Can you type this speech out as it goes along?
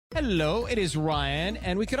Hello, it is Ryan,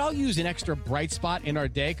 and we could all use an extra bright spot in our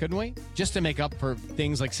day, couldn't we? Just to make up for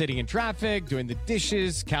things like sitting in traffic, doing the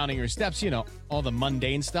dishes, counting your steps, all the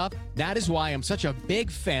mundane stuff. That is why I'm such a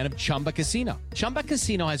big fan of Chumba Casino. Chumba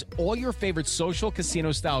Casino has all your favorite social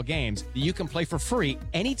casino-style games that you can play for free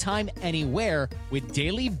anytime, anywhere with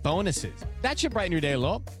daily bonuses. That should brighten your day a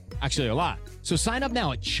little. Actually, a lot. So sign up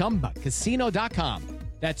now at ChumbaCasino.com.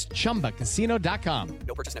 That's ChumbaCasino.com.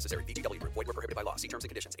 No purchase necessary. VGW Group. Void where prohibited by law. See terms and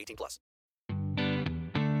conditions. 18+.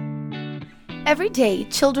 Every day,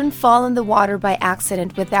 children fall in the water by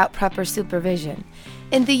accident without proper supervision.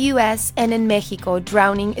 In the U.S. and in Mexico,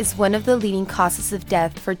 drowning is one of the leading causes of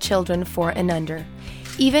death for children 4 and under.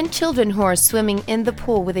 Even children who are swimming in the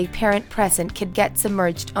pool with a parent present could get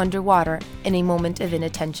submerged underwater in a moment of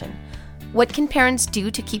inattention. What can parents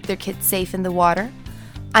do to keep their kids safe in the water?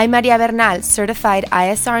 I'm Maria Bernal, certified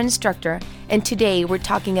ISR instructor, and today we're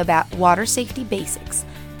talking about water safety basics.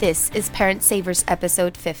 This is Parent Savers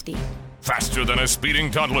episode 50. Faster than a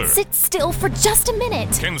speeding toddler. Sit still for just a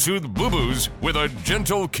minute. Can soothe boo-boos with a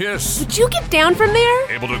gentle kiss. Would you get down from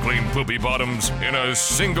there? Able to clean poopy bottoms in a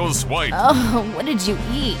single swipe. Oh, what did you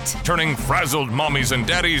eat? Turning frazzled mommies and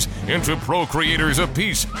daddies into procreators of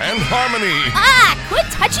peace and harmony. Ah, quit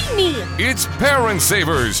touching me. It's Parent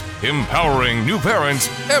Savers, empowering new parents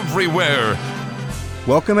everywhere.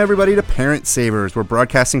 Welcome, everybody, to Parent Savers. We're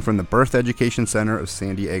broadcasting from the Birth Education Center of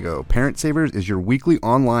San Diego. Parent Savers is your weekly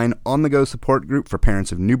online, on-the-go support group for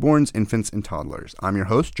parents of newborns, infants, and toddlers. I'm your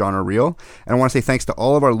host, John O'Reilly, and I want to say thanks to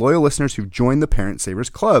all of our loyal listeners who've joined the Parent Savers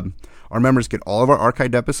Club. Our members get all of our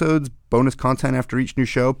archived episodes, bonus content after each new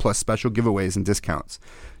show, plus special giveaways and discounts.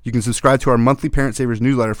 You can subscribe to our monthly Parent Savers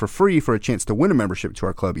newsletter for free for a chance to win a membership to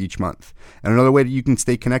our club each month. And another way that you can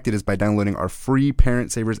stay connected is by downloading our free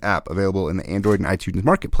Parent Savers app available in the Android and iTunes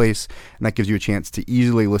marketplace, and that gives you a chance to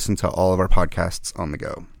easily listen to all of our podcasts on the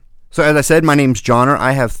go. So as I said, my name's Johnner.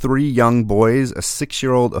 I have 3 young boys, a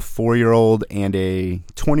 6-year-old, a 4-year-old, and a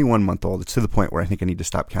 21-month-old. It's to the point where I think I need to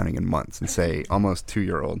stop counting in months and say almost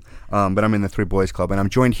 2-year-old. But I'm in the 3 Boys Club, and I'm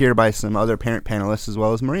joined here by some other parent panelists as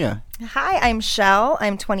well as Maria. Hi, I'm Shell.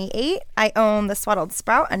 I'm 28. I own the Swaddled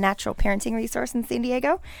Sprout, a natural parenting resource in San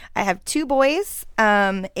Diego. I have 2 boys,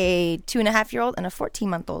 a 2.5-year-old and a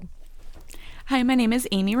 14-month-old. Hi, my name is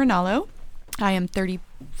Amy Rinaldo. I am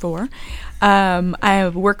 34.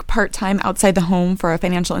 I work part-time outside the home for a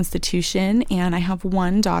financial institution, and I have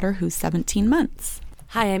 1 daughter who's 17 months.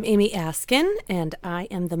 Hi, I'm Amy Askin, and I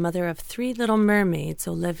am the mother of 3 little mermaids,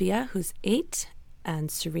 Olivia, who's 8,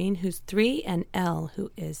 and Serene, who's 3, and Elle,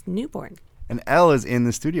 who is newborn. And Elle is in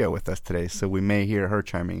the studio with us today, so we may hear her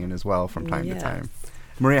chiming in as well from time to time.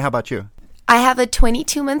 Maria, how about you? I have a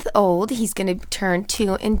 22-month-old. He's going to turn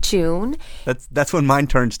 2 in June. That's when mine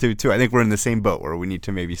turns 2, too. I think we're in the same boat where we need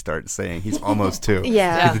to maybe start saying he's almost 2.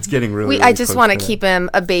 Yeah. It's getting really I just want to close keep him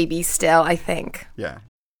a baby still, I think. Yeah.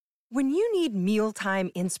 When you need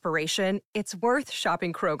mealtime inspiration, it's worth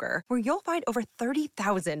shopping Kroger, where you'll find over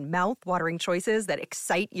 30,000 mouth-watering choices that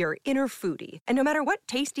excite your inner foodie. And no matter what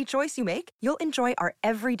tasty choice you make, you'll enjoy our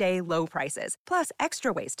everyday low prices, plus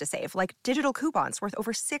extra ways to save, like digital coupons worth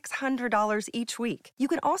over $600 each week. You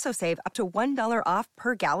can also save up to $1 off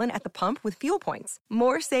per gallon at the pump with fuel points.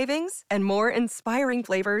 More savings and more inspiring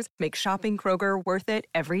flavors make shopping Kroger worth it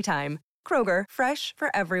every time. Kroger, fresh for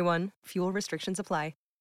everyone. Fuel restrictions apply.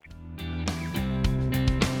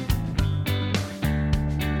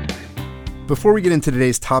 Before we get into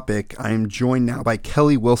today's topic, I am joined now by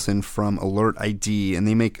Kelly Wilson from Alert ID, and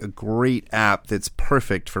they make a great app that's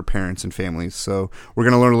perfect for parents and families. So we're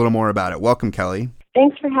going to learn a little more about it. Welcome, Kelly.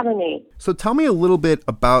 Thanks for having me. So tell me a little bit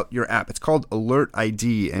about your app. It's called Alert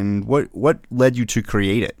ID, and what led you to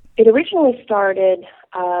create it? It originally started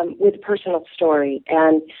with a personal story,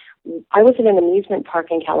 and I was in an amusement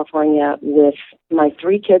park in California with my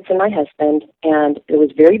 3 kids and my husband, and it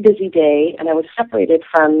was a very busy day, and we were separated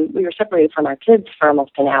from our kids for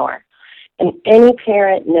almost an hour. And any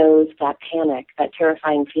parent knows that panic, that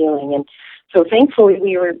terrifying feeling. And so thankfully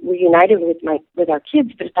we were reunited with our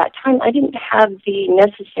kids, but at that time I didn't have the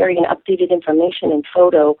necessary and updated information and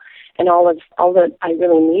photo and all that I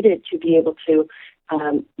really needed to be able to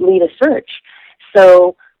lead a search.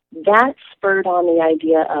 So that spurred on the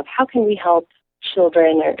idea of how can we help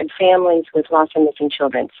children and families with lost and missing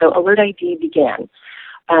children. So Alert ID began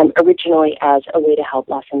originally as a way to help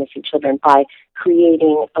lost and missing children by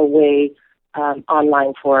creating a way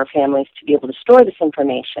online for families to be able to store this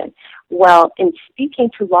information. Well, in speaking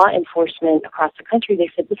to law enforcement across the country, they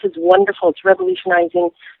said, this is wonderful, it's revolutionizing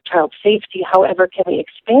child safety. However, can we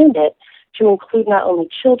expand it to include not only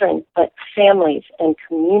children, but families and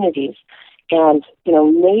communities? and,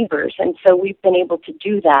 neighbors. And so we've been able to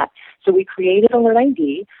do that. So we created Alert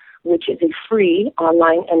ID, which is a free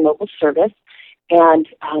online and mobile service. And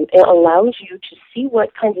it allows you to see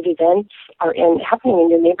what kinds of events are happening in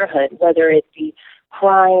your neighborhood, whether it be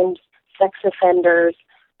crimes, sex offenders.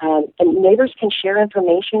 And neighbors can share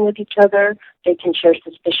information with each other. They can share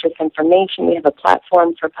suspicious information. We have a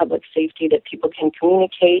platform for public safety that people can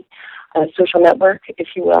communicate, a social network, if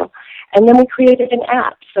you will. And then we created an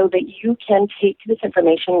app so that you can take this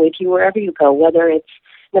information with you wherever you go, whether it's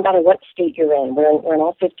no matter what state you're in. We're in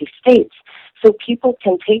all 50 states. So people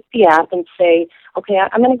can take the app and say, okay,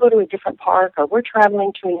 I'm going to go to a different park, or we're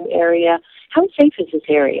traveling to a new area. How safe is this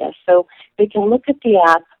area? So they can look at the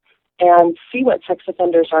app and see what sex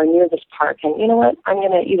offenders are near this park. And you know what? I'm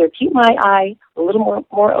going to either keep my eye a little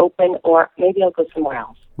more open, or maybe I'll go somewhere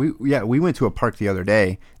else. We went to a park the other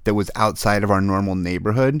day that was outside of our normal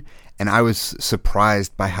neighborhood, and I was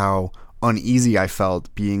surprised by how uneasy I felt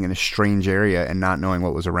being in a strange area and not knowing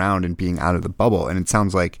what was around and being out of the bubble. And it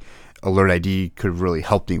sounds like Alert ID could really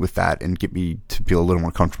help me with that and get me to feel a little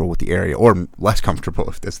more comfortable with the area, or less comfortable,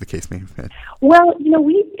 if that's the case may be. Well,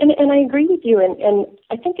 and I agree with you, and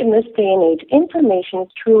I think in this day and age, information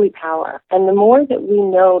is truly power. And the more that we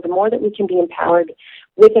know, the more that we can be empowered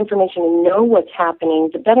with information and know what's happening,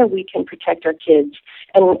 the better we can protect our kids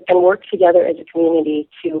and work together as a community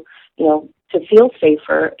to feel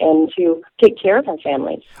safer and to take care of our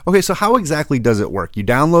families. Okay, so how exactly does it work? You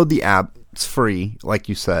download the app, it's free, like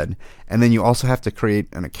you said, and then you also have to create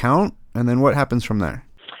an account, and then what happens from there?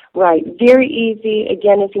 Right, very easy.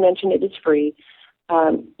 Again, as you mentioned, it is free.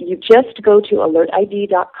 You just go to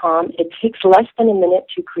alertid.com. It takes less than a minute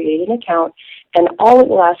to create an account, and all it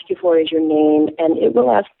will ask you for is your name, and it will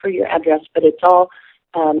ask for your address, but it's all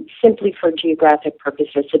simply for geographic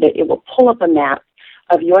purposes, so that it will pull up a map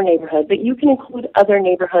of your neighborhood. But you can include other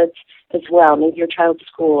neighborhoods as well, maybe your child's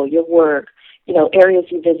school, your work, areas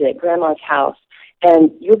you visit, grandma's house,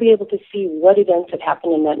 and you'll be able to see what events have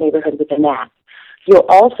happened in that neighborhood with the map. You'll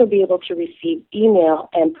also be able to receive email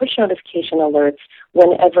and push notification alerts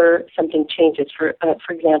whenever something changes. For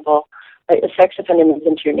example, a sex offender moves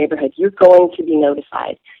into your neighborhood, you're going to be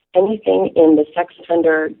notified. Anything in the sex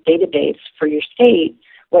offender database for your state,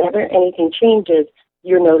 whenever anything changes,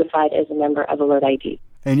 you're notified as a member of Alert ID.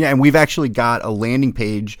 And we've actually got a landing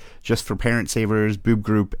page just for Parent Savers, Boob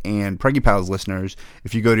Group, and Preggy Pals listeners.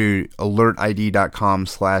 If you go to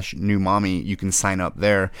alertid.com/newmommy, you can sign up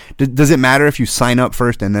there. Does it matter if you sign up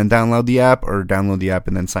first and then download the app, or download the app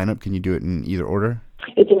and then sign up? Can you do it in either order?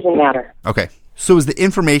 It doesn't matter. Okay. So is the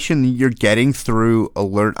information you're getting through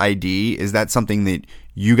Alert ID, is that something that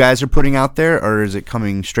you guys are putting out there, or is it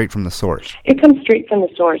coming straight from the source? It comes straight from the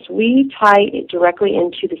source. We tie it directly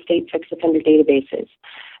into the state sex offender databases,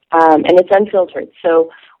 and it's unfiltered. So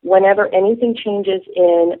whenever anything changes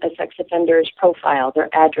in a sex offender's profile, their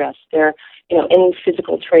address, their any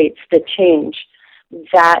physical traits that change,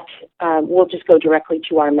 that will just go directly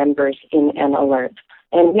to our members in an alert.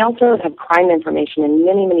 And we also have crime information in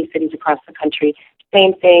many, many cities across the country.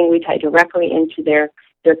 Same thing, we tie directly into their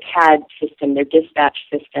CAD system, their dispatch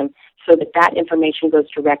system, so that information goes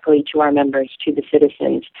directly to our members, to the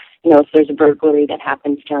citizens. If there's a burglary that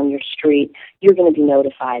happens down your street, you're going to be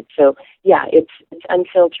notified. So, yeah, it's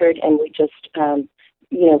unfiltered, and we just,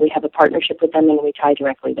 we have a partnership with them, and we tie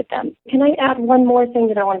directly with them. Can I add one more thing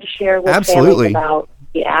that I wanted to share with families about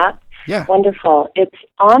the app? Yeah. Wonderful. It's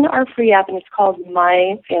on our free app, and it's called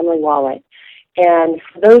My Family Wallet. And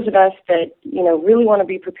for those of us that, really want to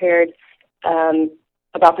be prepared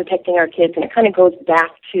about protecting our kids, and it kind of goes back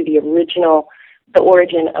to the origin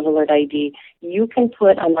of Alert ID, you can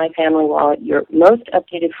put on My Family Wallet your most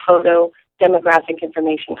updated photo, demographic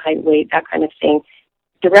information, height, weight, that kind of thing,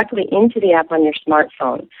 directly into the app on your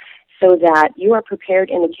smartphone, so that you are prepared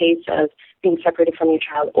in the case of being separated from your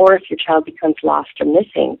child, or if your child becomes lost or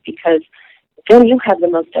missing, because then you have the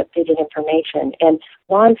most updated information. And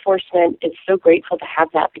law enforcement is so grateful to have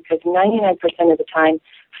that, because 99% of the time,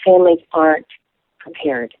 families aren't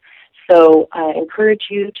prepared. So I encourage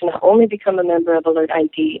you to not only become a member of Alert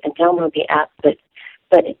ID and download the app, but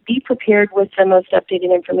be prepared with the most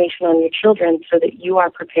updated information on your children, so that you are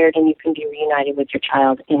prepared and you can be reunited with your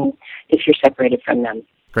child if you're separated from them.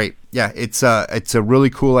 Great. Yeah, it's a really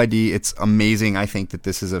cool idea. It's amazing. I think that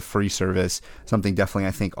this is a free service, something definitely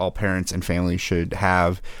I think all parents and families should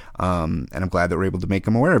have, and I'm glad that we're able to make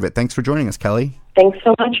them aware of it. Thanks for joining us, Kelly. Thanks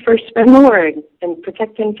so much for spreading the word and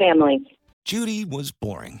protecting families. Judy was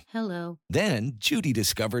boring. Hello. Then Judy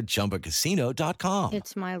discovered ChumbaCasino.com.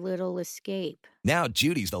 It's my little escape. Now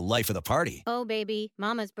Judy's the life of the party. Oh, baby,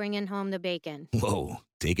 mama's bringing home the bacon. Whoa,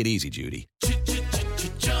 take it easy, Judy.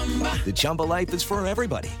 The Chumba life is for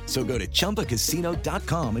everybody. So go to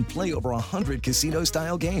ChumbaCasino.com and play over 100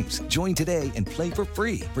 casino-style games. Join today and play for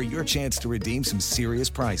free for your chance to redeem some serious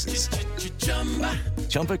prizes.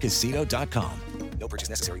 ChumbaCasino.com. No purchase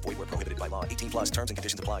necessary. Void where prohibited by law. 18 plus terms and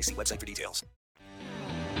conditions apply. See website for details.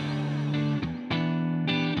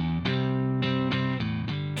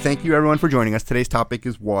 Thank you, everyone, for joining us. Today's topic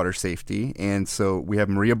is water safety. And so we have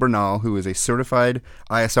Maria Bernal, who is a certified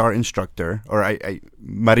ISR instructor. Or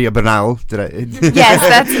Maria Bernal, did I? Yes,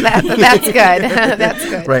 that's good. That's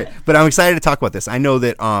good. Right. But I'm excited to talk about this. I know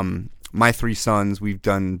that my 3 sons, we've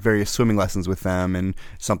done various swimming lessons with them, and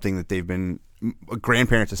something that they've been,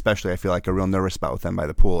 grandparents especially, I feel like, are real nervous about with them by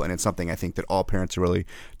the pool. And it's something I think that all parents are really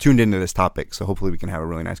tuned into this topic. So hopefully we can have a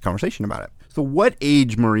really nice conversation about it. So what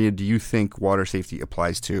age, Maria, do you think water safety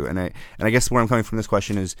applies to? And I guess where I'm coming from this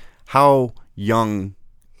question is, how young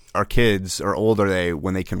are kids, or old are they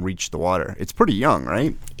when they can reach the water? It's pretty young,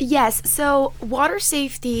 right? Yes. So water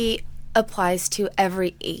safety applies to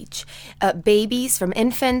every age. Babies, from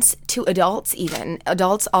infants to adults even.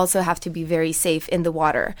 Adults also have to be very safe in the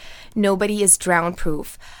water. Nobody is drown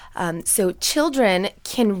proof. So children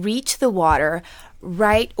can reach the water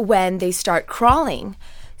right when they start crawling.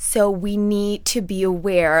 So we need to be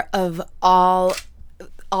aware of all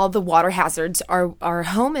the water hazards, our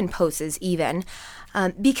home imposes even,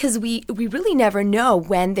 because we really never know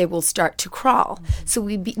when they will start to crawl. So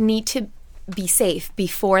we need to be safe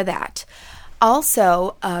before that.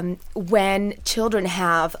 Also, when children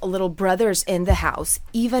have little brothers in the house,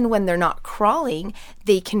 even when they're not crawling,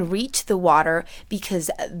 they can reach the water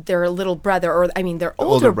because their little brother, or their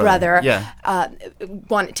older brother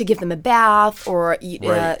wanted to give them a bath, or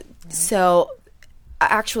Right. So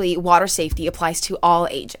actually water safety applies to all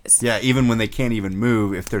ages. Yeah, even when they can't even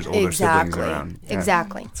move, if there's older siblings around. Yeah,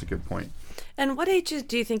 exactly. That's a good point. And what ages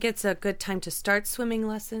do you think it's a good time to start swimming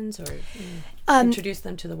lessons, or introduce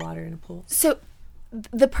them to the water in a pool? So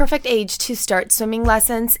the perfect age to start swimming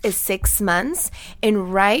lessons is 6 months,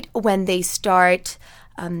 and right when they start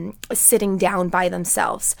sitting down by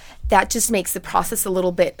themselves. That just makes the process a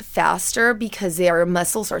little bit faster because their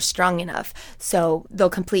muscles are strong enough, so they'll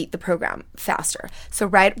complete the program faster. So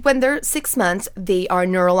right when they're 6 months, they are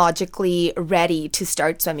neurologically ready to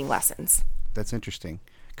start swimming lessons. That's interesting.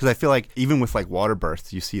 Because I feel like even with like water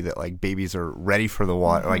births, you see that like babies are ready for the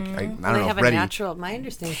water. Like I don't know, they have ready. A natural. My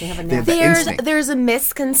understanding, they have a natural. There's a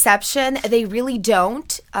misconception. They really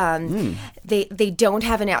don't. They don't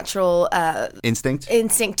have a natural instinct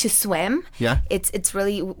to swim. Yeah. It's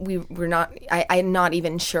really we're not. I'm not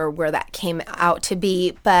even sure where that came out to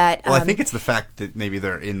be, but well, I think it's the fact that maybe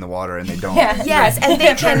they're in the water and they don't. Yes, and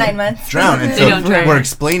they can 9 months drown. And so we're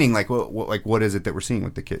explaining like what is it that we're seeing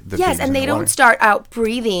with the kid. Yes, and they don't start out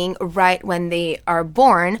breathing right when they are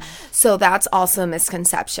born, so that's also a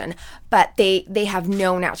misconception. But they have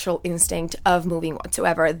no natural instinct of moving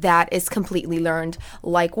whatsoever. That is completely learned,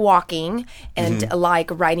 like walking and like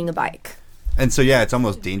riding a bike. And so it's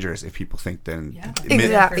almost dangerous if people think think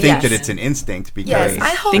that it's an instinct because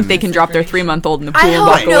I think they can drop their 3-month-old in the pool I and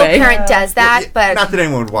walk hope no away. parent does that, but not that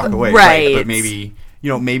anyone would walk away, right? But maybe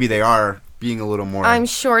maybe they are being a little more. I'm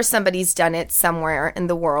sure somebody's done it somewhere in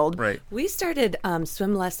the world. Right. We started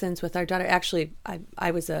swim lessons with our daughter. Actually, I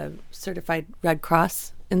was a certified Red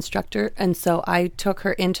Cross instructor, and so I took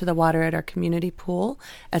her into the water at our community pool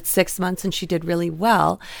at 6 months, and she did really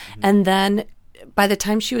well. And then by the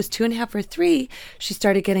time she was 2.5 or 3, she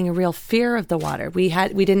started getting a real fear of the water. We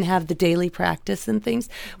didn't have the daily practice and things.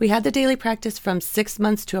 We had the daily practice from 6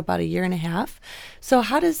 months to about 1.5 years. So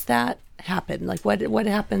how does that happen? Like what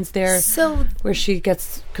happens there where she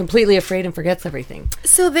gets completely afraid and forgets everything?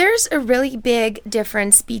 So there's a really big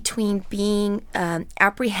difference between being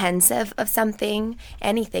apprehensive of something,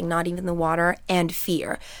 anything, not even the water, and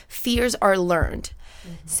fear. Fears are learned.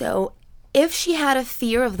 So if she had a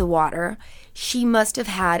fear of the water, she must have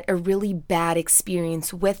had a really bad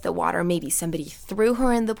experience with the water. Maybe somebody threw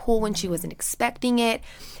her in the pool when she wasn't expecting it.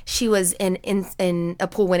 She was in a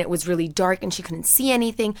pool when it was really dark and she couldn't see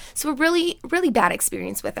anything. So a really, really bad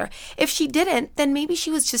experience with her. If she didn't, then maybe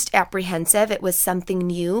she was just apprehensive. It was something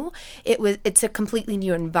new. It's a completely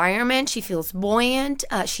new environment. She feels buoyant.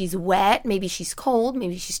 She's wet. Maybe she's cold.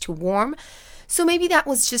 Maybe she's too warm. So maybe that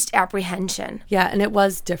was just apprehension. Yeah, and it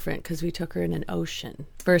was different because we took her in an ocean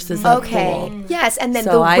versus a pool. Yes, and then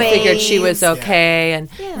so the I waves. figured she was okay, and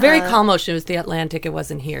Yeah. very calm ocean. It was the Atlantic. It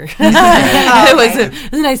wasn't here. It was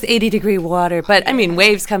a nice 80-degree water, but I mean,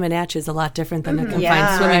 waves coming at you is a lot different than a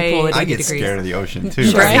confined swimming pool at 80 I get degrees. scared of the ocean too.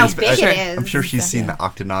 Sure. I mean, How big it is. I'm sure she's seen the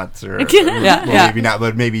octonauts, or Yeah, well, yeah. maybe not,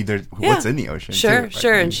 but maybe there's what's in the ocean. Sure, too.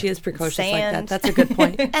 sure, and she is precocious like that. Sand. That's a good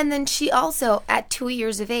point. And then she also, at 2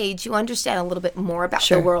 years of age, you understand a little bit more about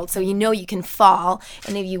Sure. the world. So you know you can fall,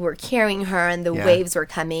 and if you were carrying her and the Yeah. waves were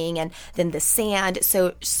coming, and then the sand.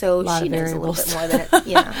 So she Lot of knows a little variables. bit more than it.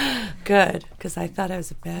 Yeah. Good, because I thought I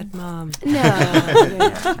was a bad mom.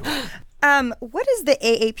 What is the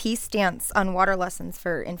AAP stance on water lessons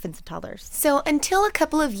for infants and toddlers? So until a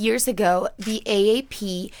couple of years ago, the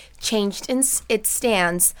AAP changed its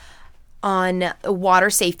stance on water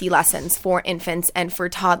safety lessons for infants and for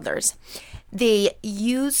toddlers. They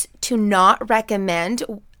used to not recommend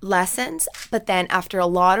lessons, but then after a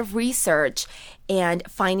lot of research and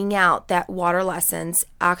finding out that water lessons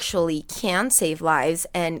actually can save lives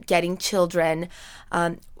and getting children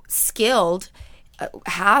skilled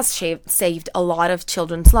has saved a lot of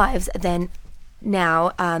children's lives, then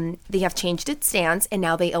now they have changed its stance, and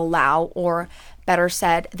now they allow, or better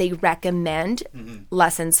said, they recommend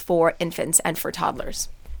lessons for infants and for toddlers.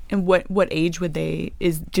 And what age would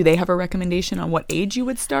do they have a recommendation on what age you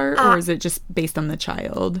would start, or is it just based on the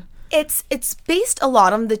child? It's based a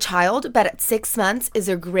lot on the child, but at 6 months is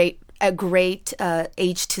a great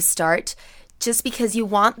age to start, just because you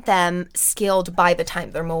want them skilled by the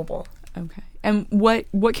time they're mobile. Okay. And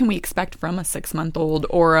what can we expect from a 6-month-old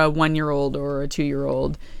or a 1-year-old or a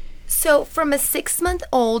 2-year-old? So from a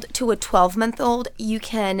 6-month-old to a 12-month-old, you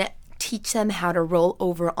can teach them how to roll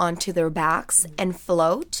over onto their backs and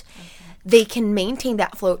float. They can maintain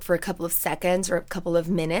that float for a couple of seconds or a couple of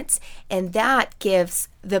minutes, and that gives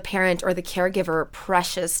the parent or the caregiver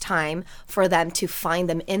precious time for them to find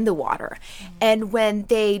them in the water. And when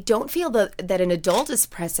they don't feel that an adult is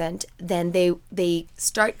present, then they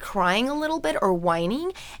start crying a little bit or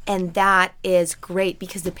whining, and that is great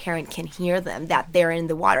because the parent can hear them, that they're in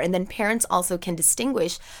the water. And then parents also can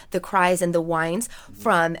distinguish the cries and the whines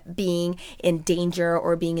from being in danger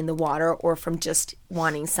or being in the water or from just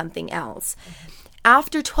wanting something else.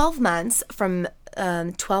 After 12 months, from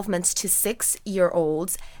 12 months to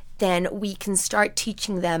 6-year-olds, then we can start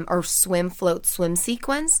teaching them our swim, float, swim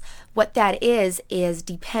sequence. What that is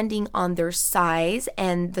depending on their size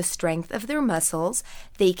and the strength of their muscles,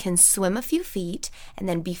 they can swim a few feet, and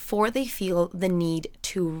then before they feel the need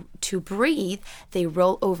to breathe, they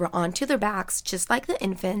roll over onto their backs just like the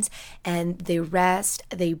infants, and they rest,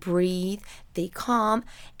 they breathe, they calm,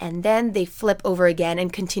 and then they flip over again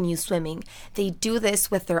and continue swimming. They do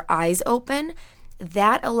this with their eyes open.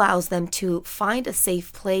 That allows them to find a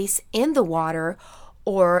safe place in the water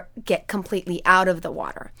or get completely out of the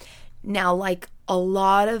water. Now, like a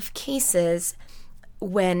lot of cases,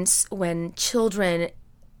 when children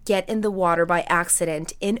get in the water by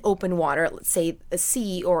accident in open water, let's say a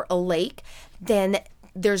sea or a lake, then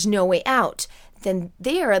there's no way out. Then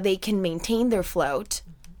there they can maintain their float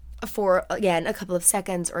for, again, a couple of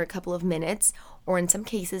seconds or a couple of minutes, or in some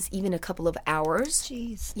cases, even a couple of hours.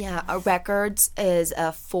 Jeez. Yeah, a records is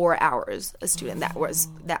 4 hours. A student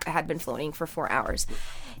that had been floating for 4 hours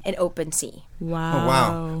in open sea. Wow. Oh,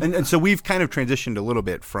 wow. And so we've kind of transitioned a little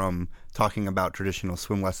bit from talking about traditional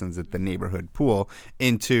swim lessons at the neighborhood pool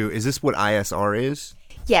into, is this what ISR is?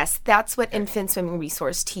 Yes, that's what Infant Swimming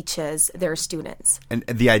Resource teaches their students. And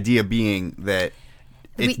the idea being that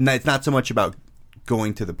it's not so much about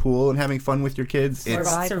going to the pool and having fun with your kids. It's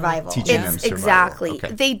survival. Teaching them survival. Exactly.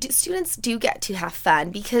 Okay. Students do get to have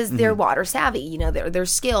fun because they're water savvy. You know, they're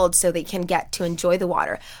skilled, so they can get to enjoy the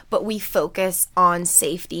water. But we focus on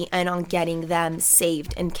safety and on getting them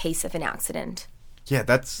saved in case of an accident. Yeah,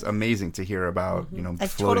 that's amazing to hear about,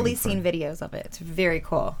 I've floating totally for- seen videos of it. It's very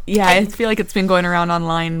cool. Yeah, I feel like it's been going around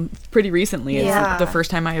online pretty recently. Yeah. It's the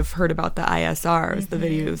first time I've heard about the ISR is the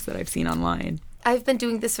videos that I've seen online. I've been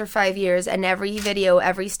doing this for 5 years, and every video,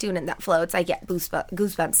 every student that floats, I get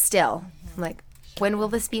goosebumps still. I'm like, when will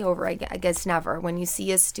this be over? I guess never. When you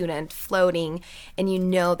see a student floating and you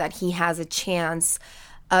know that he has a chance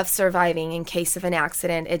of surviving in case of an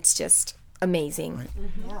accident, it's just amazing. Right.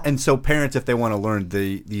 And so parents, if they want to learn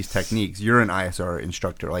these techniques, you're an ISR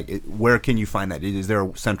instructor. Where can you find that? Is there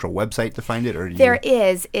a central website to find it? Or There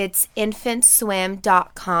is. It's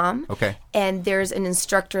infantswim.com. Okay. And there's an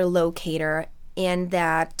instructor locator in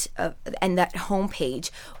that homepage.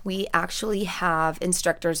 We actually have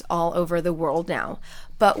instructors all over the world now,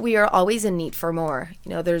 but we are always in need for more.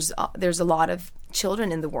 There's a lot of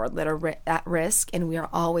children in the world that are at risk, and we are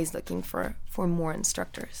always looking for more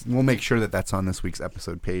instructors. We'll make sure that that's on this week's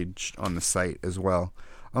episode page on the site as well.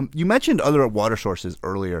 You mentioned other water sources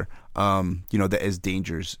earlier, that as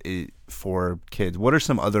dangers for kids. What are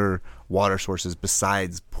some other water sources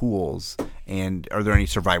besides pools, and are there any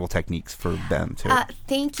survival techniques for them too?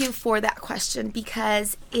 Thank you for that question,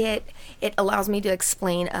 because it allows me to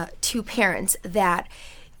explain to parents that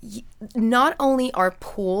not only are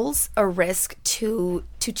pools a risk to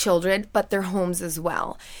children, but their homes as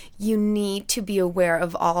well. You need to be aware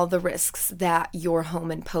of all the risks that your home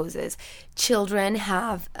imposes. Children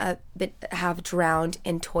have drowned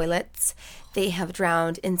in toilets. They have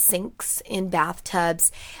drowned in sinks, in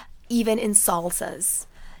bathtubs, even in salsas.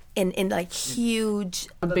 In like huge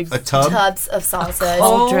tubs of salsa.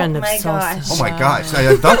 Cauldron of salsa. Gosh. Oh my gosh!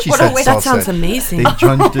 I thought she said salsa. That sounds amazing. They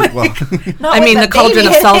plunged it well. I mean, the cauldron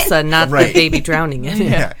of salsa, not the baby drowning in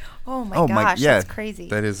it. Yeah. Oh my gosh, that's crazy.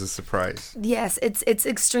 That is a surprise. Yes, it's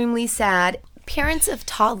extremely sad. Parents of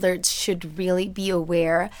toddlers should really be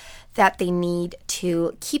aware that they need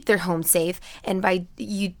to keep their home safe, and by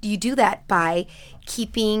you do that by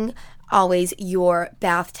keeping always your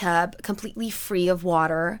bathtub completely free of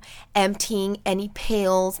water, emptying any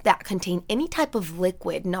pails that contain any type of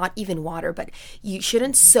liquid, not even water, but you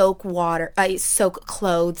shouldn't soak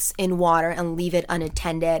clothes in water and leave it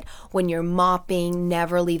unattended. When you're mopping,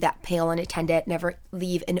 never leave that pail unattended, never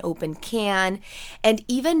leave an open can, and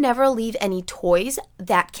even never leave any toys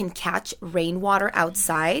that can catch rainwater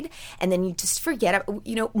outside. And then you just forget,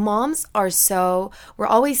 moms we're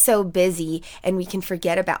always so busy, and we can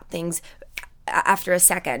forget about things after a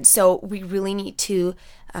second. So we really need to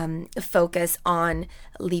focus on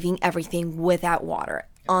leaving everything without water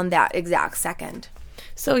on that exact second.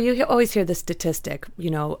 So you always hear the statistic,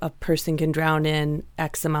 a person can drown in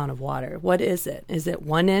X amount of water. What is it? Is it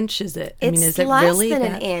 1 inch? Is it less really than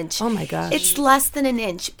an inch. Oh my gosh. It's less than an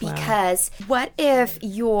inch, because what if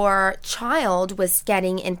your child was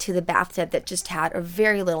getting into the bathtub that just had a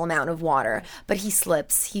very little amount of water, but he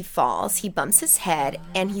slips, he falls, he bumps his head,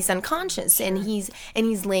 and he's unconscious, and he's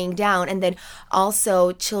laying down. And then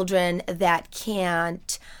also children that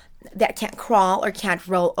can't crawl or can't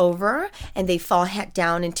roll over, and they fall head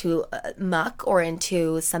down into muck or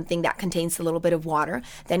into something that contains a little bit of water,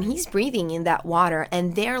 then he's breathing in that water,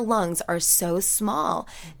 and their lungs are so small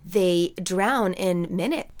they drown in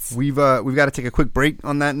minutes. We've got to take a quick break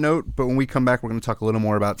on that note, but when we come back, we're going to talk a little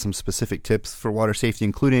more about some specific tips for water safety,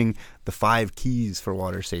 including the 5 keys for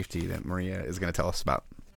water safety that Maria is going to tell us about.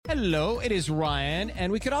 Hello, it is Ryan,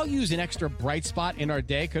 and we could all use an extra bright spot in our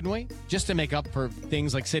day, couldn't we? Just to make up for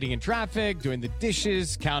things like sitting in traffic, doing the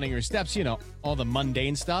dishes, counting your steps, all the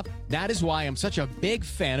mundane stuff. That is why I'm such a big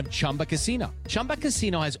fan of Chumba Casino. Chumba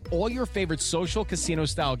Casino has all your favorite social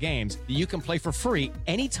casino-style games that you can play for free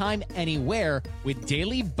anytime, anywhere, with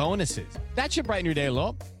daily bonuses. That should brighten your day a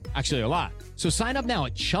little. Actually, a lot. So sign up now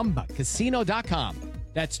at ChumbaCasino.com.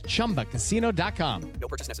 That's ChumbaCasino.com. No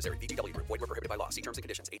purchase necessary. VGW Group. Void where prohibited by law. See terms and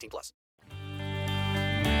conditions. 18+.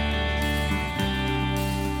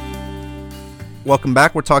 Welcome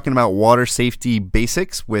back. We're talking about water safety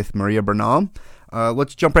basics with Maria Bernal.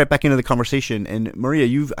 Let's jump right back into the conversation. And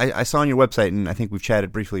Maria, I saw on your website, and I think we've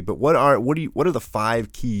chatted briefly, but what are the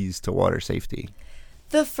 5 keys to water safety?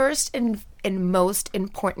 The first and most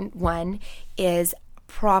important one is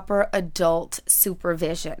proper adult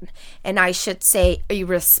supervision, and I should say a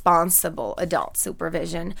responsible adult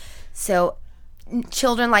supervision. So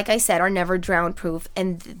children, like I said, are never drown proof,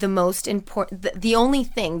 and the only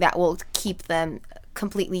thing that will keep them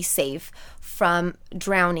completely safe from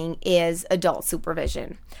drowning is adult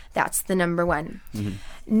supervision. That's the number 1. Mm-hmm.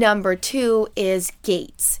 Number 2 is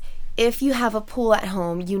gates. If you have a pool at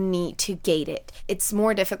home, you need to gate it. It's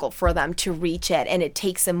more difficult for them to reach it, and it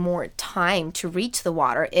takes them more time to reach the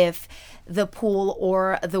water if the pool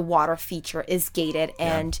or the water feature is gated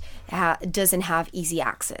and doesn't have easy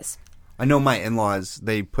access. I know my in-laws,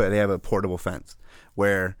 they have a portable fence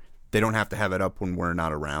where they don't have to have it up when we're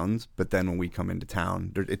not around, but then when we come into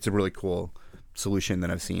town, it's a really cool solution that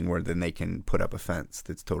I've seen where then they can put up a fence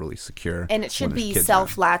that's totally secure. And it should be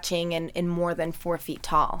self-latching and more than 4 feet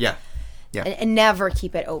tall. Yeah. And never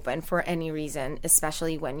keep it open for any reason,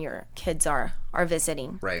 especially when your kids are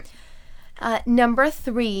visiting. Right. Number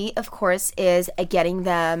 3, of course, is getting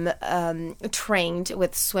them trained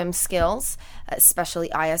with swim skills, especially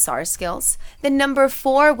ISR skills. Then number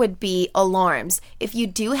 4 would be alarms. If you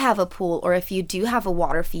do have a pool or if you do have a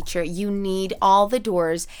water feature, you need all the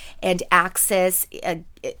doors and access,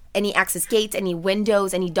 any access gates, any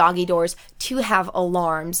windows, any doggy doors to have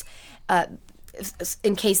alarms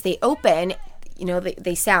in case they open.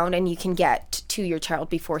 they sound, and you can get to your child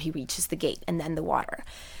before he reaches the gate and then the water.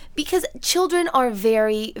 Because children are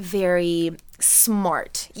very, very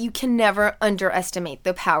smart. You can never underestimate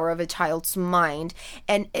the power of a child's mind.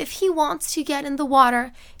 And if he wants to get in the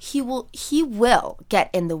water, he will get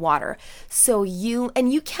in the water. So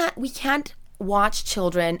we can't watch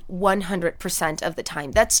children 100% of the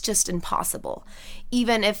time. That's just impossible.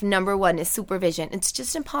 Even if number one is supervision, it's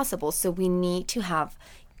just impossible. So we need to have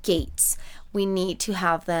gates. We need to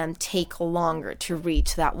have them take longer to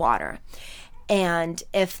reach that water. And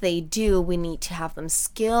if they do, we need to have them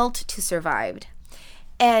skilled to survive.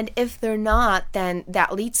 And if they're not, then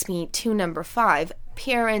that leads me to number 5.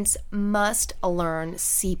 Parents must learn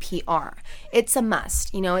CPR. It's a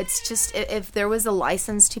must. It's just, if there was a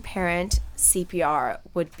license to parent, CPR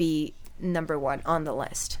would be number 1 on the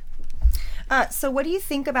list. So what do you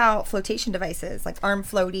think about flotation devices like arm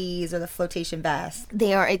floaties or the flotation vest?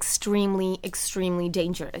 They are extremely, extremely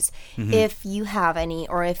dangerous. Mm-hmm. If you have any,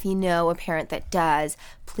 or if you know a parent that does,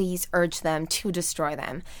 please urge them to destroy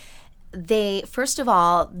them. First of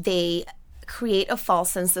all, they create a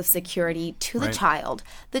false sense of security to the child.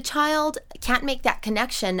 The child can't make that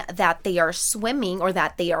connection that they are swimming or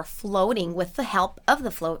that they are floating with the help of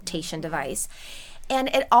the flotation device. And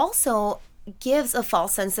it also gives a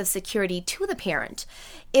false sense of security to the parent.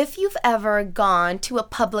 If you've ever gone to a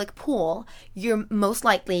public pool, you're most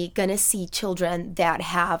likely going to see children that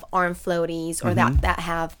have arm floaties or that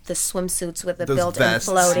have the swimsuits with the Those built-in vests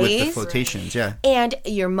floaties. with the flotations, yeah. And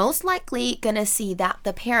you're most likely going to see that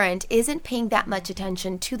the parent isn't paying that much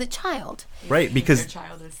attention to the child. Right, because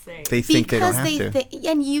they think they don't have to.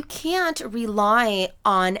 And you can't rely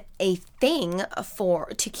on a thing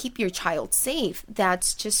to keep your child safe.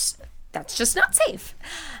 That's just not safe.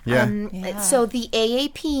 Yeah. So the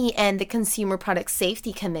AAP and the Consumer Product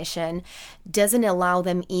Safety Commission doesn't allow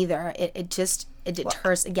them either. It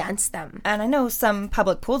deters against them. And I know some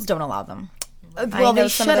public pools don't allow them. Well, they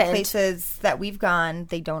some shouldn't. of the places that we've gone,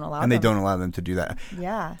 they don't allow them. And they don't allow them to do that.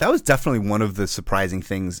 Yeah. That was definitely one of the surprising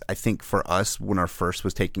things, I think, for us when our first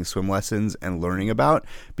was taking swim lessons and learning about.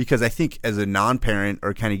 Because I think as a non-parent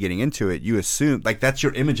or kind of getting into it, you assume, like, that's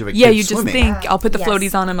your image of a kid you just swimming. think, I'll put the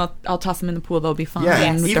floaties on them, I'll toss them in the pool, they'll be fine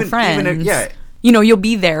with their friends. You'll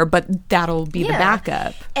be there, but that'll be the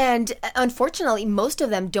backup. And unfortunately, most of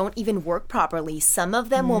them don't even work properly. Some of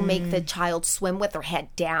them will make the child swim with their head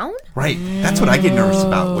down. Right. That's what I get nervous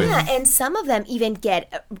about with. Yeah, and some of them even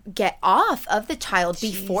get off of the child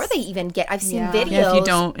before they even get. I've seen videos. Yeah, if you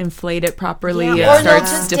don't inflate it properly, or it starts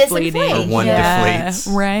just deflating. disinflate. Or one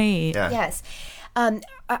deflates. Right. Yeah. Yes.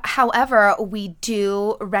 However, we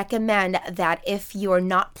do recommend that if you're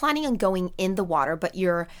not planning on going in the water, but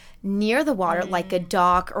you're near the water, like a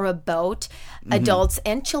dock or a boat, adults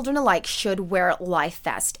and children alike should wear life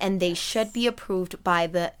vests, and they should be approved by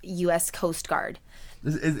the U.S. Coast Guard.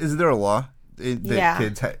 Is there a law that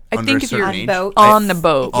kids I think if you're on the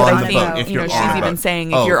boat, but I think she's even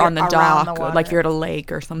saying if you're on the dock, like you're at a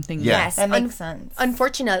lake or something. Yes, that makes sense.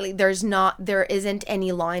 Unfortunately, there isn't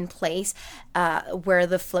any law in place where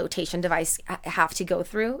the flotation device have to go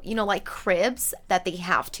through. Like cribs that they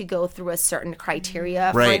have to go through a certain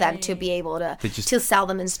criteria for them to be able to sell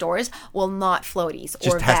them in stores. Well, not floaties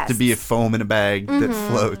or just has vests. to be a foam in a bag that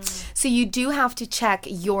floats. So you do have to check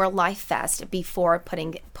your life vest before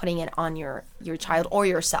putting it on your child or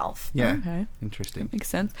yourself. Yeah. Okay. Interesting. Makes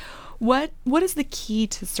sense. What is the key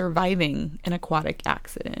to surviving an aquatic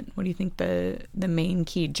accident? What do you think the main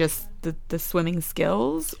key? Just the swimming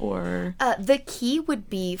skills, or the key would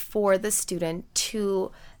be for the student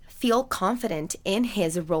to feel confident in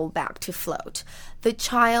his rollback to float. The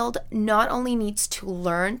child not only needs to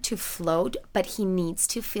learn to float, but he needs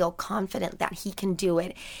to feel confident that he can do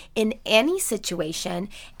it in any situation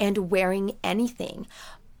and wearing anything.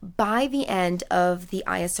 By the end of the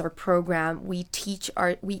ISR program, we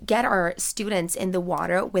get our students in the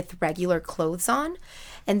water with regular clothes on,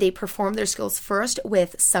 and they perform their skills first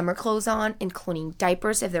with summer clothes on, including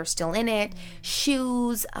diapers if they're still in it,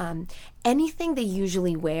 shoes, anything they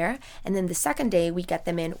usually wear. And then the second day, we get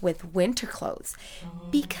them in with winter clothes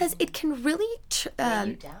because it can really weigh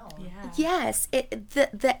you down. Yes,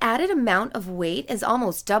 the added amount of weight is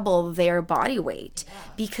almost double their body weight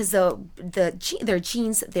because their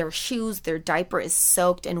jeans, their shoes, their diaper is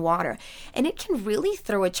soaked in water, and it can really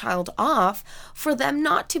throw a child off for them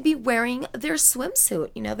not to be wearing their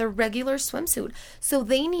swimsuit, their regular swimsuit. So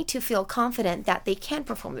they need to feel confident that they can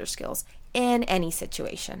perform their skills in any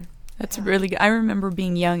situation. That's really good. I remember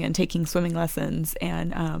being young and taking swimming lessons,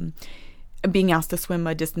 and being asked to swim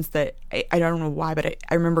a distance that I don't know why, but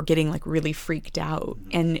I remember getting like really freaked out.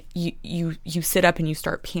 And you sit up and you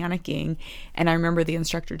start panicking. And I remember the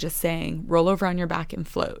instructor just saying, roll over on your back and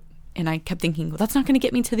float. And I kept thinking, well, that's not going to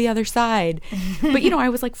get me to the other side. But, I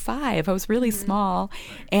was like 5. I was really small.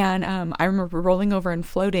 And I remember rolling over and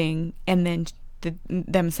floating, and then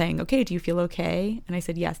them saying, okay, do you feel okay? And I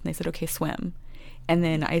said, yes. And they said, okay, swim. And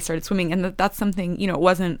then I started swimming. And that's something, it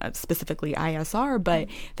wasn't specifically ISR, but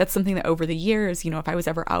that's something that over the years, if I was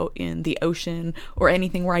ever out in the ocean or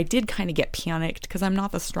anything where I did kind of get panicked because I'm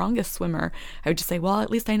not the strongest swimmer, I would just say, well,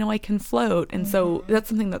 at least I know I can float. And so that's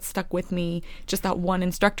something that stuck with me, just that one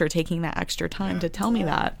instructor taking that extra time to tell me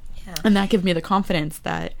that. Yeah. And that gives me the confidence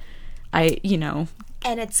that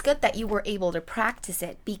And it's good that you were able to practice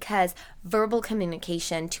it, because verbal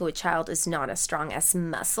communication to a child is not as strong as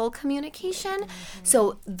muscle communication.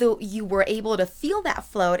 So though you were able to feel that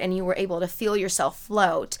float and you were able to feel yourself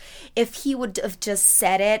float, if he would have just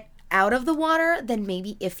said it out of the water, then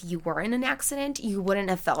maybe if you were in an accident, you wouldn't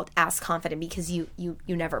have felt as confident because you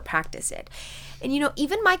never practiced it. And,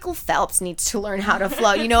 even Michael Phelps needs to learn how to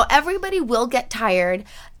float. Everybody will get tired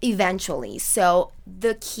eventually. So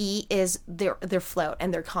the key is their float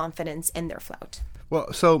and their confidence in their float.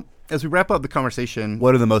 Well, so as we wrap up the conversation,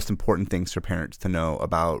 what are the most important things for parents to know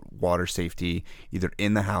about water safety, either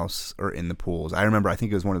in the house or in the pools? I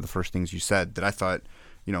think it was one of the first things you said that I thought,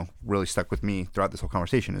 really stuck with me throughout this whole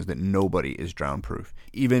conversation, is that nobody is drown proof.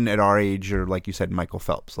 Even at our age, or like you said, Michael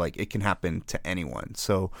Phelps, like it can happen to anyone.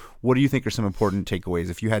 So what do you think are some important takeaways?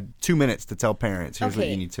 If you had 2 minutes to tell parents, here's what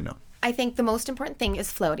you need to know. I think the most important thing is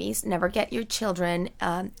floaties. Never get your children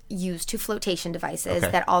used to flotation devices.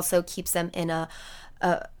 That also keeps them in a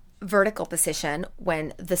vertical position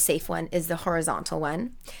when the safe one is the horizontal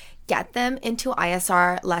one. Get them into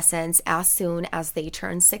ISR lessons as soon as they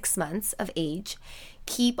turn 6 months of age.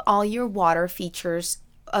 Keep all your water features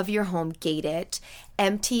of your home gated.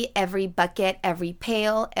 Empty every bucket, every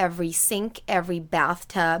pail, every sink, every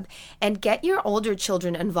bathtub, and get your older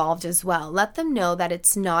children involved as well. Let them know that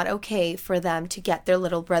it's not okay for them to get their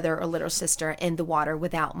little brother or little sister in the water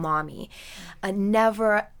without mommy.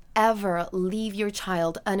 Never ever leave your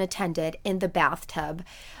child unattended in the bathtub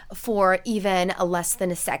for even less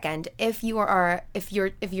than a second. If you're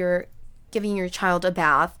giving your child a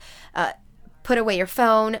bath, put away your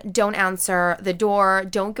phone, don't answer the door,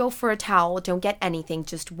 don't go for a towel, don't get anything,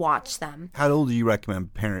 just watch them. How old do you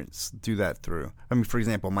recommend parents do that through? For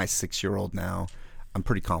example, my 6-year-old now, I'm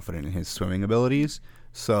pretty confident in his swimming abilities,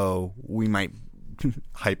 so we might,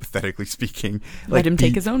 hypothetically speaking, let him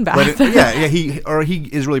take his own bath. He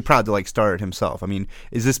is really proud to start it himself.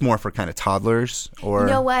 Is this more for kind of toddlers, or? You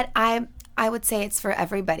know what? I would say it's for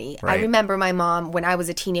everybody. Right. I remember my mom, when I was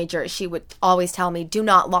a teenager, she would always tell me, do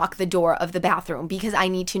not lock the door of the bathroom because I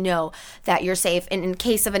need to know that you're safe. And in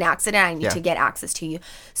case of an accident, I need to get access to you.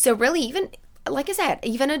 So really, even like I said,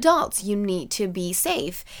 even adults, you need to be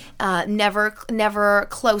safe. Never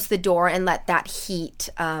close the door and let that heat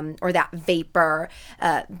or that vapor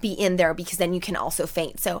be in there, because then you can also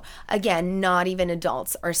faint. So again, not even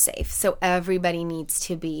adults are safe. So everybody needs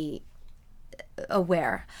to be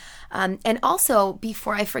aware. And also,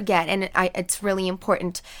 before I forget, and it's really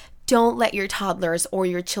important, don't let your toddlers or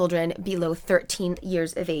your children below 13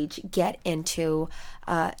 years of age get into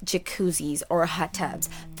jacuzzis or hot tubs.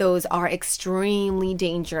 Those are extremely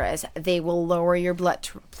dangerous. They will lower your blood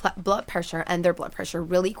pressure and their blood pressure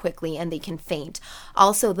really quickly, and they can faint.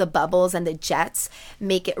 Also, the bubbles and the jets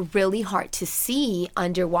make it really hard to see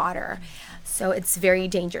underwater. So it's very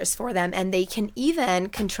dangerous for them, and they can even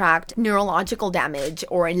contract neurological damage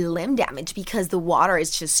or limb damage because the water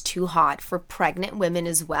is just too hot. For pregnant women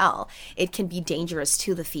as well, it can be dangerous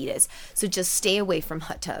to the fetus. So just stay away from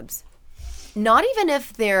hot tubs. Not even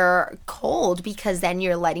if they're cold, because then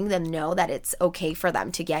you're letting them know that it's okay for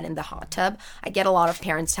them to get in the hot tub. I get a lot of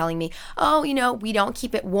parents telling me, oh, we don't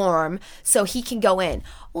keep it warm so he can go in.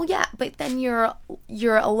 Well, yeah, but then you're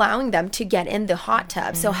allowing them to get in the hot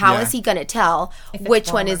tub. So how is he going to tell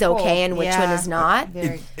which one is okay and which one is not?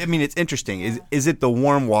 It's interesting. Is it the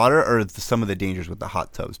warm water or some of the dangers with the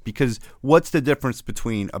hot tubs? Because what's the difference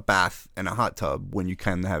between a bath and a hot tub when you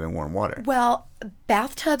can have in warm water? Well,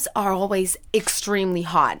 bathtubs are always extremely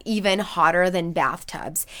hot, even hotter than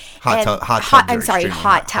bathtubs. Hot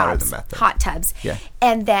tubs. Yeah.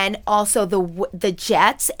 And then also the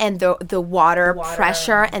jets and the water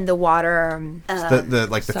pressure and the water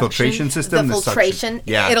the filtration system. The filtration,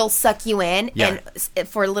 it'll suck you in, and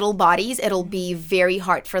for little bodies, it'll be very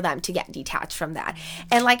hard for them to get detached from that.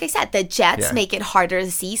 And like I said, the jets make it harder to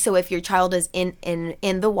see. So if your child is in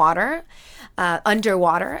the water,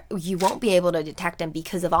 underwater, you won't be able to detect them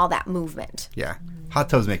because of all that movement. Yeah. Hot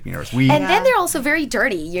tubs make me nervous. And then they're also very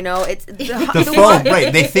dirty, you know. It's the foam,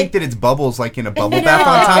 right? They think that it's bubbles like in a bubble bath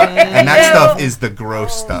on top, and that stuff is the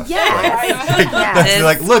gross stuff. Yes. You're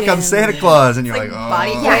like, look, I'm Santa Claus, and you're like,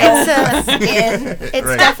 oh. Yeah, it's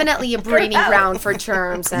Right. definitely a breeding ground for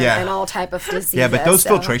germs and all type of diseases. Yeah, but those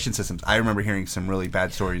filtration systems, I remember hearing some really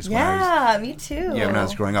bad stories when I was... me too. Yeah, when I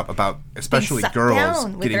was growing up about especially sucked girls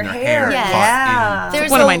down with getting their their hair caught in...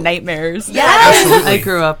 There's one of my nightmares. Yeah. Absolutely. I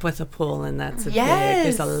grew up with a pool, and that's a big...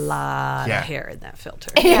 There's a lot of hair in that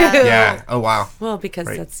filter. Yeah. Oh, wow. Well, because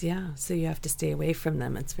that's, so you have to stay away from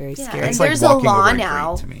them. It's very scary. And It's like there's a walking law over a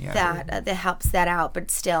now grate to me, that helps that out,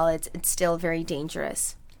 but still, it's still very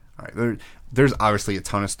dangerous. All right. There's obviously a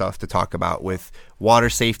ton of stuff to talk about with water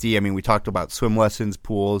safety. I mean, we talked about swim lessons,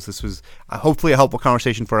 pools. This was hopefully a helpful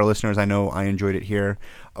conversation for our listeners. I know I enjoyed it here.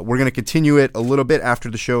 We're going to continue it a little bit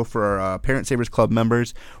after the show for our Parent Savers Club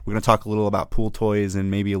members. We're going to talk a little about pool toys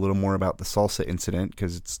and maybe a little more about the salsa incident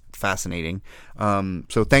because it's fascinating.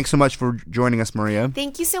 So thanks so much for joining us, Maria.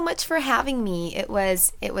 Thank you so much for having me. It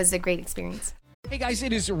was a great experience. Hey guys,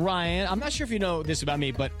 it is Ryan. I'm not sure if you know this about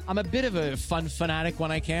me, but I'm a bit of a fun fanatic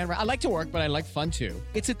when I can. I like to work, but I like fun too.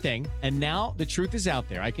 It's a thing. And now the truth is out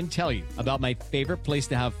there. I can tell you about my favorite place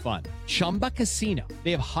to have fun. Chumba Casino. They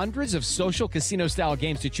have hundreds of social casino style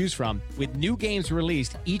games to choose from with new games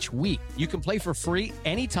released each week. You can play for free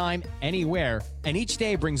anytime, anywhere. And each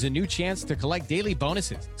day brings a new chance to collect daily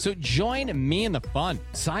bonuses. So join me in the fun.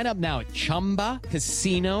 Sign up now at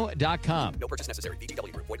ChumbaCasino.com. No purchase necessary.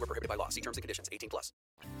 VGW Group. Void where prohibited by law. See terms and conditions. 18+.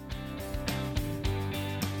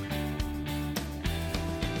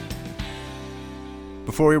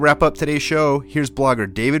 Before we wrap up today's show, here's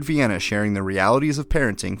blogger David Vienna sharing the realities of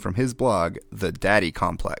parenting from his blog, The Daddy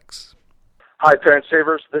Complex. Hi, Parent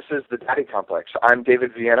Savers. This is The Daddy Complex. I'm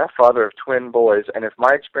David Vienna, father of twin boys, and if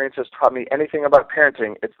my experience has taught me anything about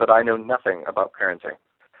parenting, it's that I know nothing about parenting.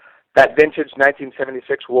 That vintage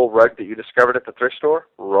 1976 wool rug that you discovered at the thrift store,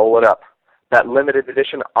 roll it up. That limited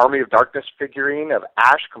edition Army of Darkness figurine of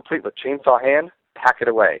Ash, complete with chainsaw hand, pack it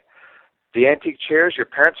away. The antique chairs your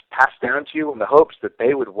parents passed down to you in the hopes that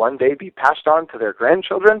they would one day be passed on to their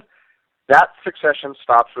grandchildren, that succession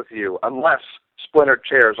stops with you, unless splintered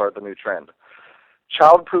chairs are the new trend.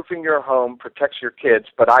 Child-proofing your home protects your kids,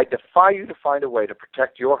 but I defy you to find a way to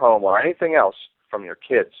protect your home or anything else from your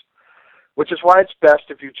kids. Which is why it's best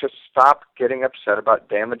if you just stop getting upset about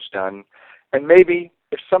damage done, and maybe,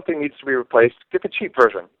 if something needs to be replaced, get the cheap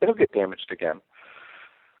version. It'll get damaged again.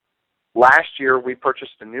 Last year, we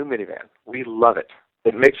purchased a new minivan. We love it.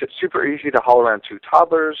 It makes it super easy to haul around 2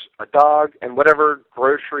 toddlers, a dog, and whatever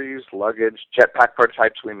groceries, luggage, jetpack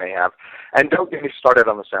prototypes we may have. And don't get me started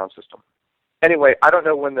on the sound system. Anyway, I don't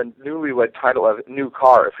know when the newlywed title of new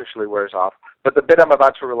car officially wears off, but the bit I'm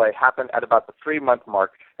about to relay happened at about the 3-month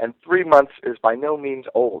mark, and 3 months is by no means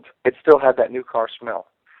old. It still had that new car smell.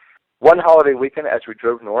 One holiday weekend, as we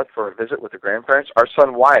drove north for a visit with the grandparents, our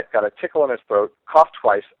son Wyatt got a tickle in his throat, coughed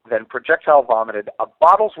twice, then projectile vomited a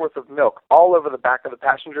bottle's worth of milk all over the back of the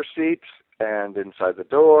passenger seat and inside the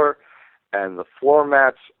door and the floor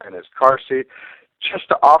mats and his car seat. Just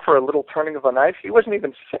to offer a little turning of a knife, he wasn't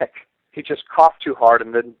even sick. He just coughed too hard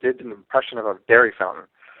and then did an impression of a dairy fountain.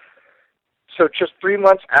 So just 3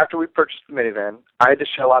 months after we purchased the minivan, I had to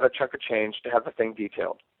shell out a chunk of change to have the thing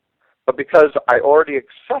detailed. But because I already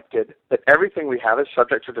accepted that everything we have is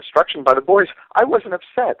subject to destruction by the boys, I wasn't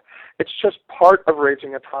upset. It's just part of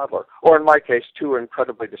raising a toddler, or in my case, 2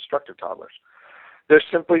 incredibly destructive toddlers. There's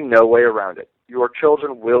simply no way around it. Your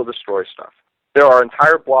children will destroy stuff. There are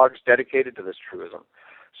entire blogs dedicated to this truism.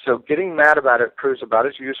 So getting mad about it proves about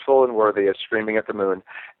as useful and worthy as screaming at the moon.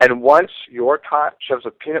 And once your tot shoves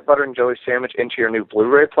a peanut butter and jelly sandwich into your new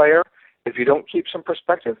Blu-ray player, if you don't keep some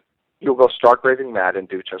perspective, you'll go stark raving mad and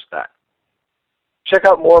do just that. Check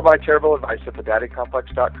out more of my terrible advice at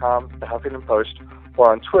thedaddycomplex.com, the Huffington Post,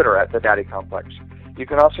 or on Twitter at thedaddycomplex. You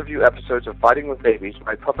can also view episodes of Fighting with Babies,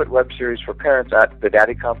 my puppet web series for parents, at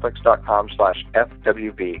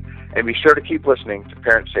thedaddycomplex.com/FWB. And be sure to keep listening to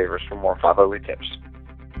Parent Savers for more fatherly tips.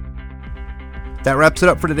 That wraps it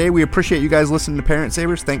up for today. We appreciate you guys listening to Parent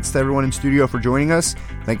Savers. Thanks to everyone in studio for joining us.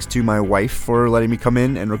 Thanks to my wife for letting me come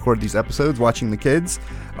in and record these episodes, watching the kids.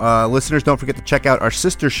 Listeners, don't forget to check out our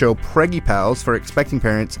sister show, Preggy Pals, for expecting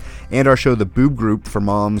parents, and our show, The Boob Group, for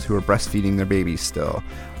moms who are breastfeeding their babies still.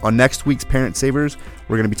 On next week's Parent Savers,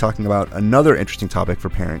 we're going to be talking about another interesting topic for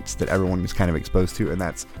parents that everyone is kind of exposed to, and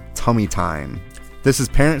that's tummy time. This is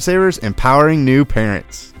Parent Savers, empowering new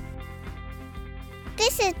parents.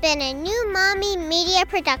 This has been a New Mommy Media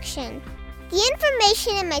production. The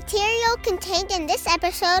information and material contained in this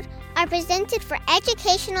episode are presented for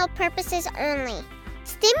educational purposes only.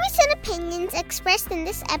 Statements and opinions expressed in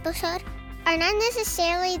this episode are not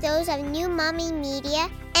necessarily those of New Mommy Media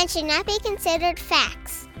and should not be considered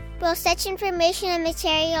facts. While such information and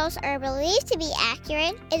materials are believed to be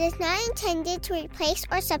accurate, it is not intended to replace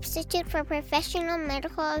or substitute for professional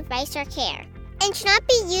medical advice or care, and should not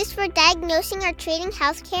be used for diagnosing or treating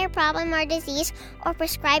healthcare problem or disease or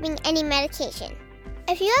prescribing any medication.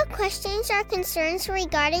 If you have questions or concerns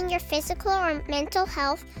regarding your physical or mental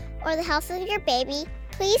health or the health of your baby,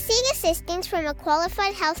 please seek assistance from a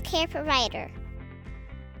qualified healthcare provider.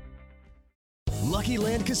 Lucky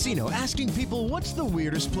Land Casino, asking people, what's the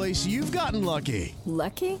weirdest place you've gotten lucky?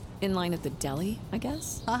 Lucky? In line at the deli, I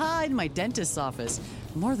guess? Aha, in my dentist's office.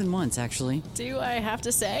 More than once, actually. Do I have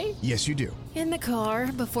to say? Yes, you do. In the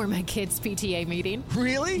car before my kids' PTA meeting.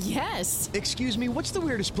 Really? Yes. Excuse me, what's the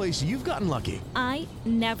weirdest place you've gotten lucky? I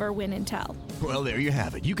never win and tell. Well, there you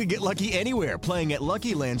have it. You can get lucky anywhere, playing at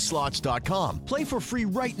LuckyLandSlots.com. Play for free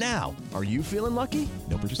right now. Are you feeling lucky?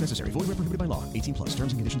 No purchase necessary. Void where prohibited by law. 18 plus.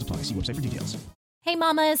 Terms and conditions apply. See website for details. Hey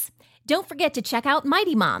mamas, don't forget to check out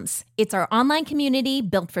Mighty Moms. It's our online community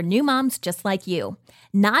built for new moms just like you.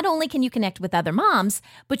 Not only can you connect with other moms,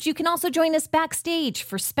 but you can also join us backstage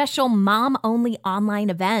for special mom-only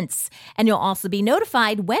online events. And you'll also be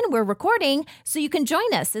notified when we're recording so you can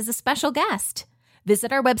join us as a special guest.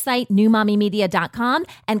 Visit our website, newmommymedia.com,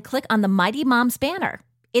 and click on the Mighty Moms banner.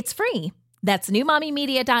 It's free. That's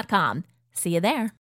newmommymedia.com. See you there.